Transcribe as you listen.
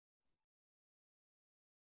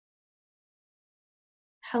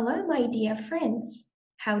Hello, my dear friends.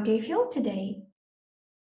 How do you feel today?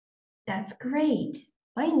 That's great.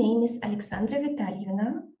 My name is Alexandra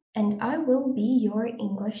Vitalyevna, and I will be your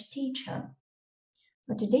English teacher.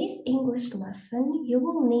 For today's English lesson, you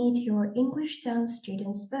will need your English 10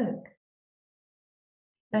 students book.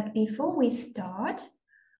 But before we start,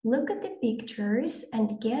 look at the pictures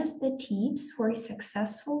and guess the tips for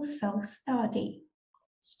successful self-study.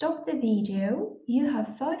 Stop the video. You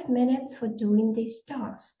have 5 minutes for doing this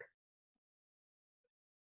task.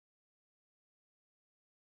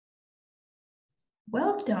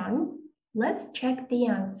 Well done. Let's check the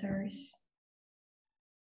answers.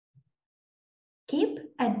 Keep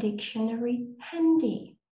a dictionary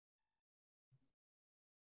handy.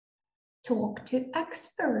 Talk to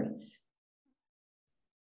experts.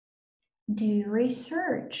 Do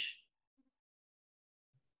research.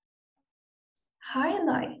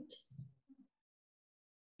 Highlight.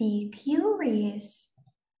 Be curious.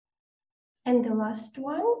 And the last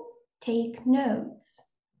one, take notes.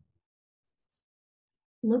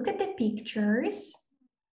 Look at the pictures.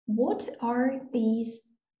 What are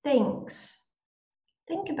these things?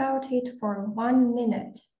 Think about it for 1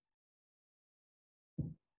 minute.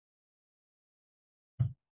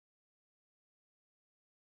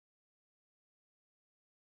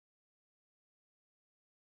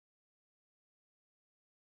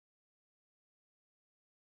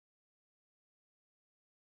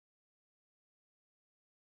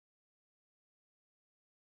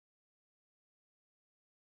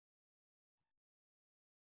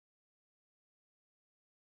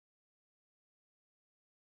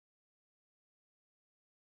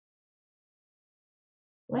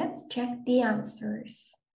 Let's check the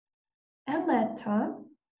answers. A letter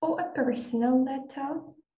or a personal letter,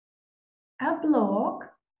 a blog,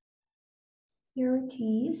 here it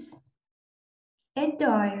is, a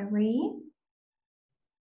diary,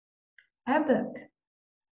 a book.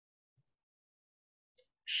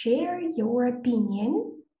 Share your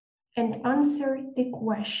opinion and answer the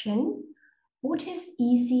question, what is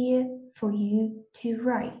easier for you to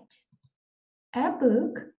write? A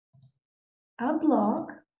book, a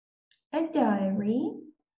blog, a diary,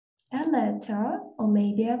 a letter, or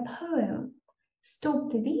maybe a poem.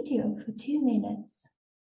 Stop the video for 2 minutes.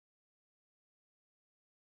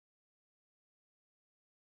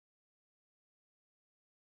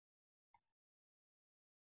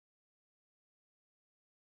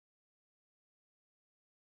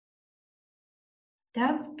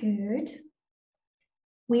 That's good.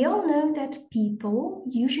 We all know that people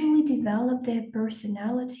usually develop their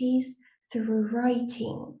personalities through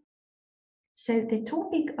writing. So the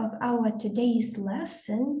topic of our today's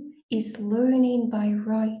lesson is learning by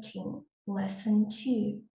writing, lesson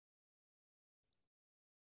 2.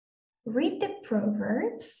 Read the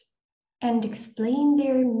proverbs and explain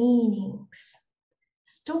their meanings.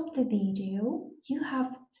 Stop the video. You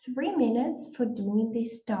have 3 minutes for doing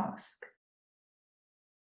this task.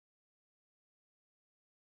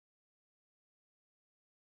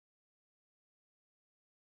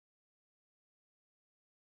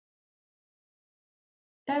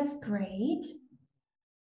 That's great.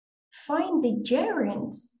 Find the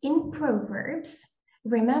gerunds in proverbs.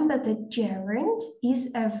 Remember that gerund is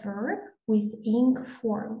a verb with ing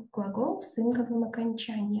form, глагол с инговым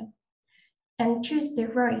окончанием. And choose the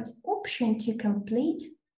right option to complete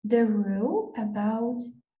the rule about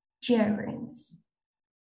gerunds.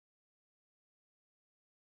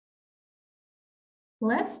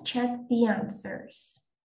 Let's check the answers.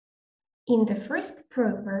 In the first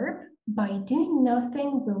proverb, by doing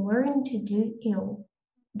nothing, we learn to do ill.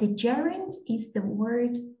 The gerund is the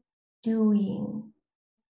word doing.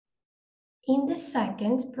 In the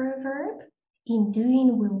second proverb, in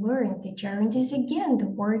doing we learn, the gerund is again the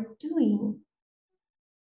word doing.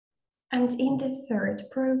 And in the third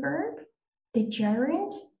proverb, the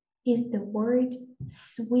gerund is the word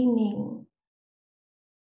swimming.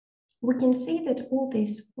 We can see that all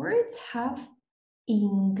these words have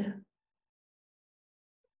ing.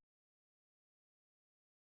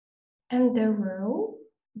 And the rule,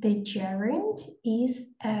 the gerund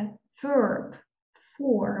is a verb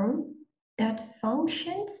form that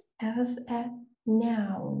functions as a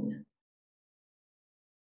noun.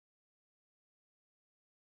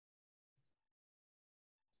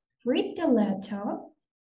 Read the letter.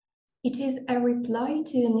 It is a reply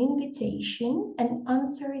to an invitation and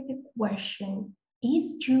answer the question,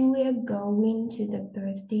 is Julia going to the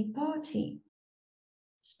birthday party?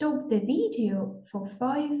 Stop the video for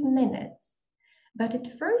 5 minutes, but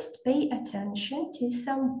at first pay attention to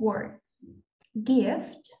some words.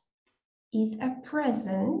 Gift is a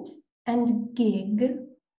present and gig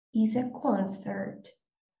is a concert.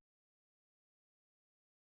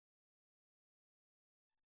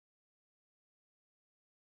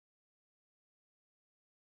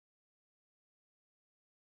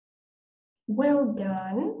 Well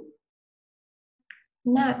done.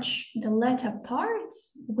 Match the letter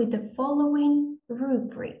parts with the following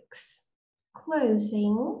rubrics: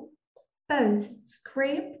 closing,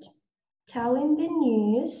 postscript, telling the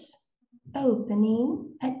news,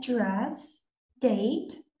 opening, address,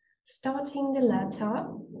 date, starting the letter,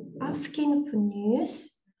 asking for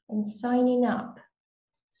news, and signing up.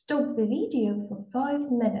 Stop the video for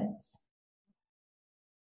 5 minutes.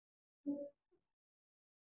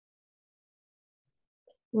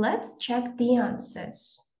 Let's check the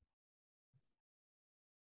answers.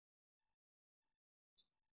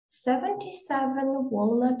 77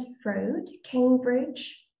 Walnut Road,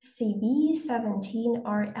 Cambridge, CB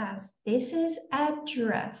 17RS. This is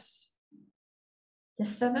address. The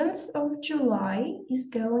 7th of July is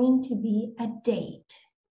going to be a date.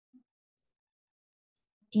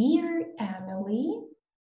 Dear Emily,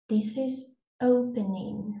 this is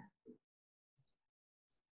opening.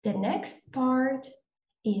 The next part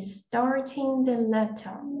is starting the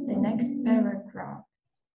letter, the next paragraph.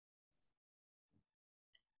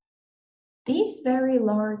 This very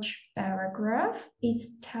large paragraph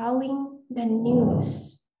is telling the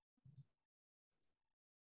news.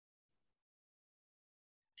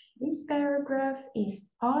 This paragraph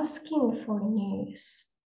is asking for news.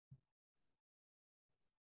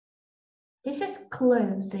 This is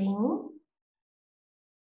closing.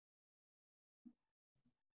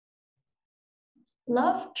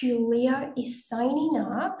 Love Julia is signing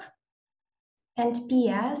up, and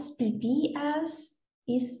PS, PPS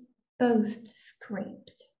is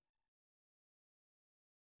postscript.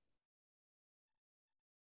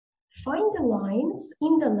 Find the lines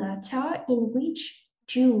in the letter in which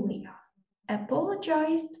Julia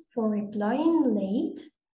apologized for replying late,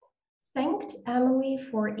 thanked Emily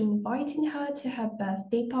for inviting her to her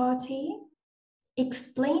birthday party,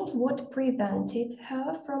 explained what prevented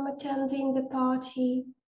her from attending the party,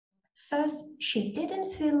 says she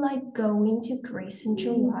didn't feel like going to Greece in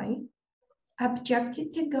July,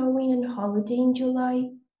 objected to going on holiday in July,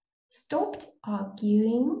 stopped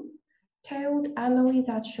arguing, told Emily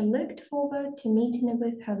that she looked forward to meeting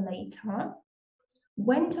with her later,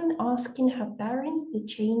 went on asking her parents to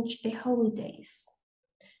change the holidays.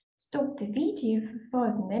 Stop the video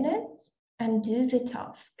for 5 minutes and do the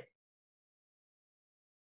task.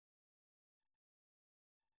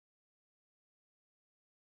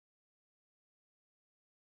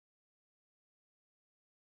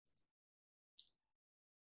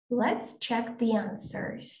 Let's check the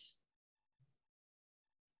answers.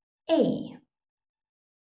 A.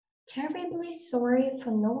 Terribly sorry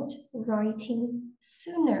for not writing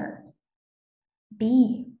sooner.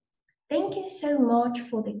 B. Thank you so much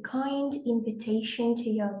for the kind invitation to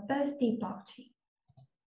your birthday party.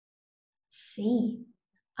 C.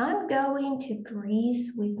 I'm going to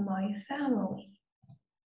Greece with my family.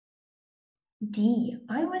 D.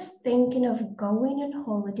 I was thinking of going on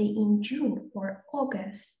holiday in June or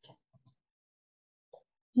August.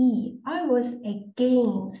 E. I was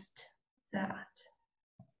against that.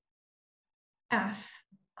 F.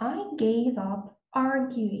 I gave up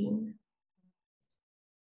arguing.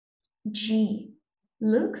 G.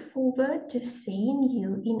 Look forward to seeing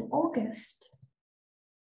you in August.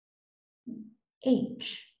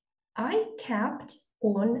 H. I kept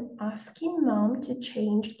on asking Mom to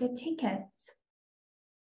change the tickets.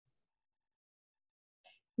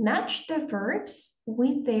 Match the verbs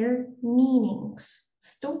with their meanings.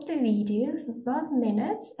 Stop the video for 5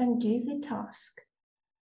 minutes and do the task.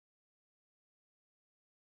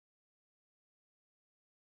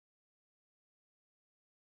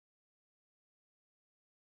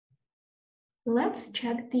 Let's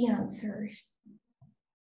check the answers.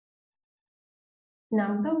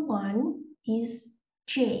 Number 1 is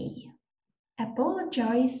J.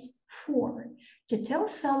 Apologize for. To tell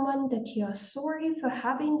someone that you are sorry for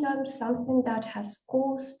having done something that has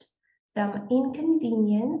caused them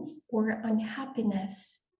inconvenience or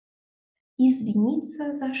unhappiness.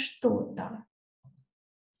 Извиниться за что-то.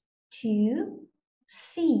 2.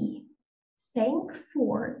 C. Thank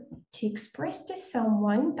for. To express to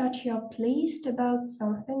someone that you are pleased about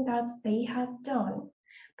something that they have done.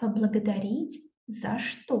 Поблагодарить за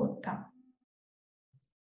что-то.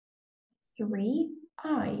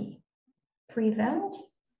 3I. Prevent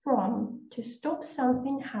from. To stop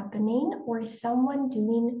something happening or someone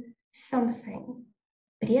doing something.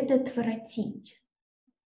 Предотвратить.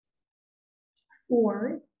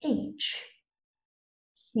 4H.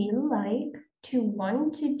 Feel like. To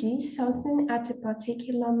want to do something at a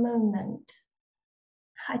particular moment.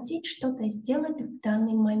 Хотеть что-то сделать в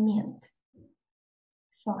данный момент.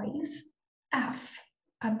 5F.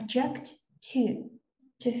 Object to.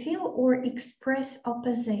 to feel or express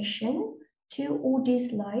opposition to or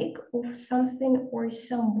dislike of something or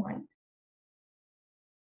someone.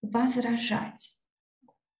 Возражать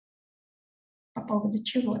по поводу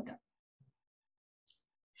чего-то.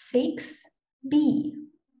 6b.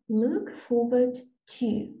 Look forward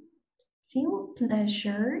to. Feel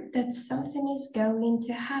pleasure that something is going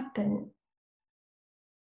to happen.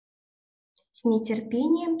 С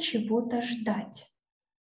нетерпением чего-то ждать.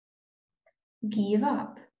 Give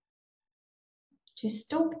up. To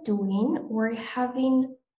stop doing or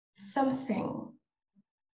having something.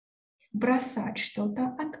 Бросать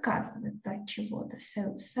что-то, отказываться от чего-то.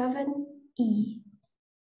 So 7e.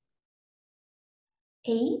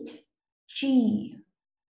 8g.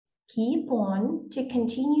 Keep on, to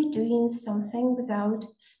continue doing something without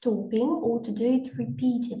stopping or to do it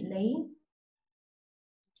repeatedly.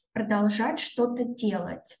 Продолжать что-то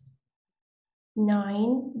делать.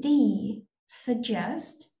 9d.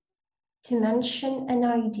 Suggest, to mention an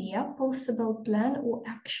idea, possible plan or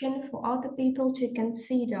action for other people to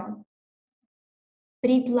consider.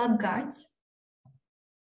 Предлагать.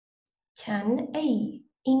 10a.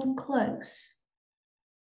 Enclose.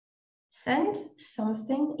 Send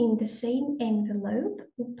something in the same envelope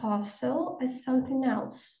or parcel as something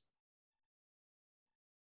else.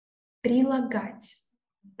 Прилагать.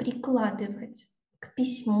 Прикладывать к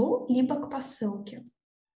письму либо к посылке.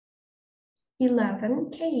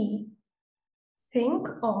 11k. Think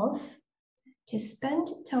of, to spend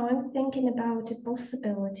time thinking about a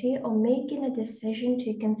possibility or making a decision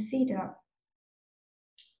to consider.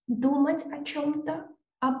 Думать о чем-то,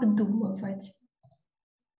 обдумывать.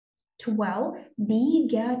 12. Be,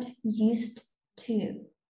 get used to.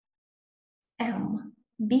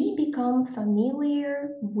 Be, become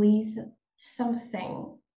familiar with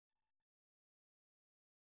something.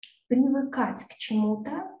 Привыкать к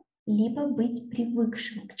чему-то, либо быть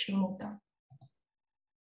привыкшим к чему-то.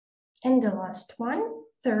 And the last one,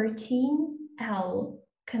 13l.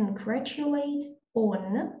 Congratulate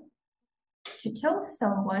on. To tell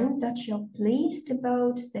someone that you're pleased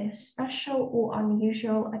about their special or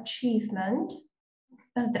unusual achievement.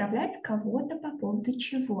 Поздравлять кого-то по поводу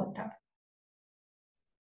чего-то.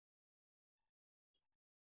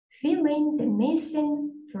 Fill in the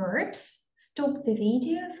missing verbs. Stop the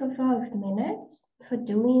video for 5 minutes for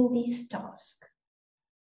doing this task.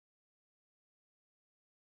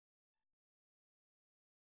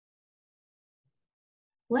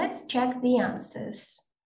 Let's check the answers.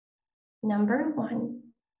 Number 1,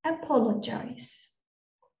 apologize.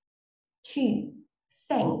 2,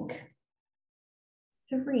 thank.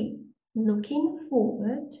 3, looking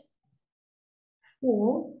forward.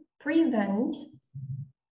 4, prevent.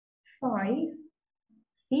 5,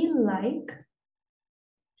 feel like.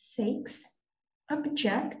 6,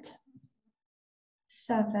 object.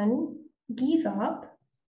 7, give up.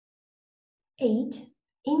 8,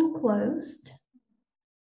 enclosed.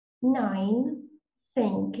 9,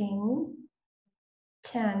 thinking.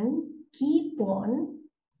 10, keep on.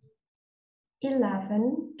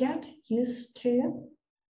 11, get used to.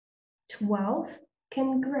 12,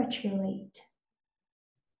 congratulate.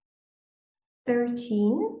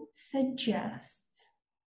 13, suggests.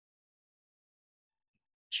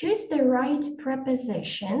 Choose the right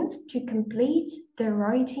prepositions to complete the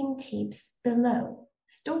writing tips below.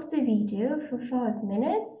 Stop the video for 5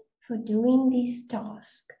 minutes for doing this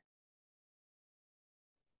task.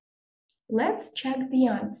 Let's check the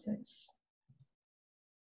answers.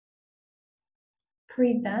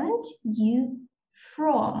 Prevent you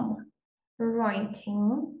from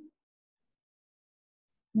writing.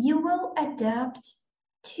 You will adapt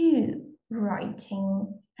to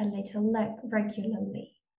writing a little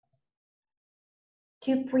regularly.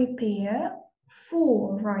 To prepare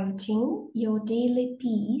for writing your daily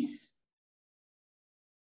piece.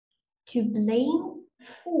 To blame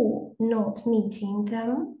for not meeting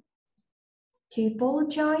them. To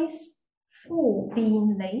apologize for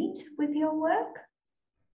being late with your work.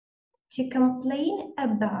 To complain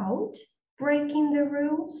about breaking the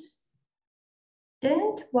rules.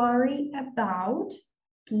 Don't worry about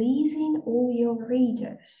pleasing all your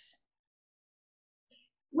readers.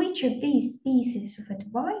 Which of these pieces of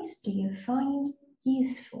advice do you find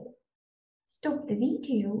useful? Stop the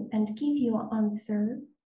video and give your answer.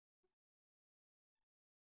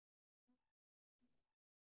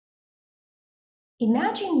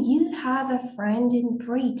 Imagine you have a friend in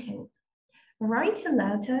Britain. Write a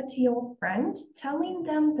letter to your friend telling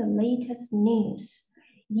them the latest news.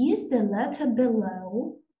 Use the letter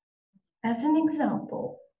below as an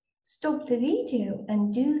example. Stop the video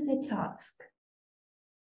and do the task.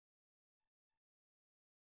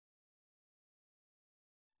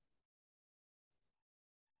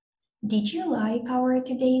 Did you like our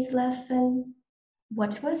today's lesson?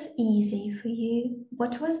 What was easy for you?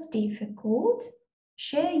 What was difficult?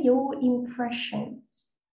 Share your impressions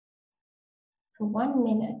for 1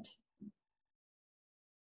 minute.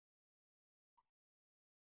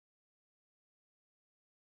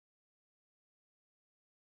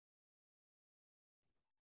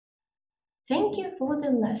 Thank you for the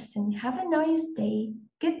lesson. Have a nice day.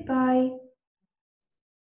 Goodbye.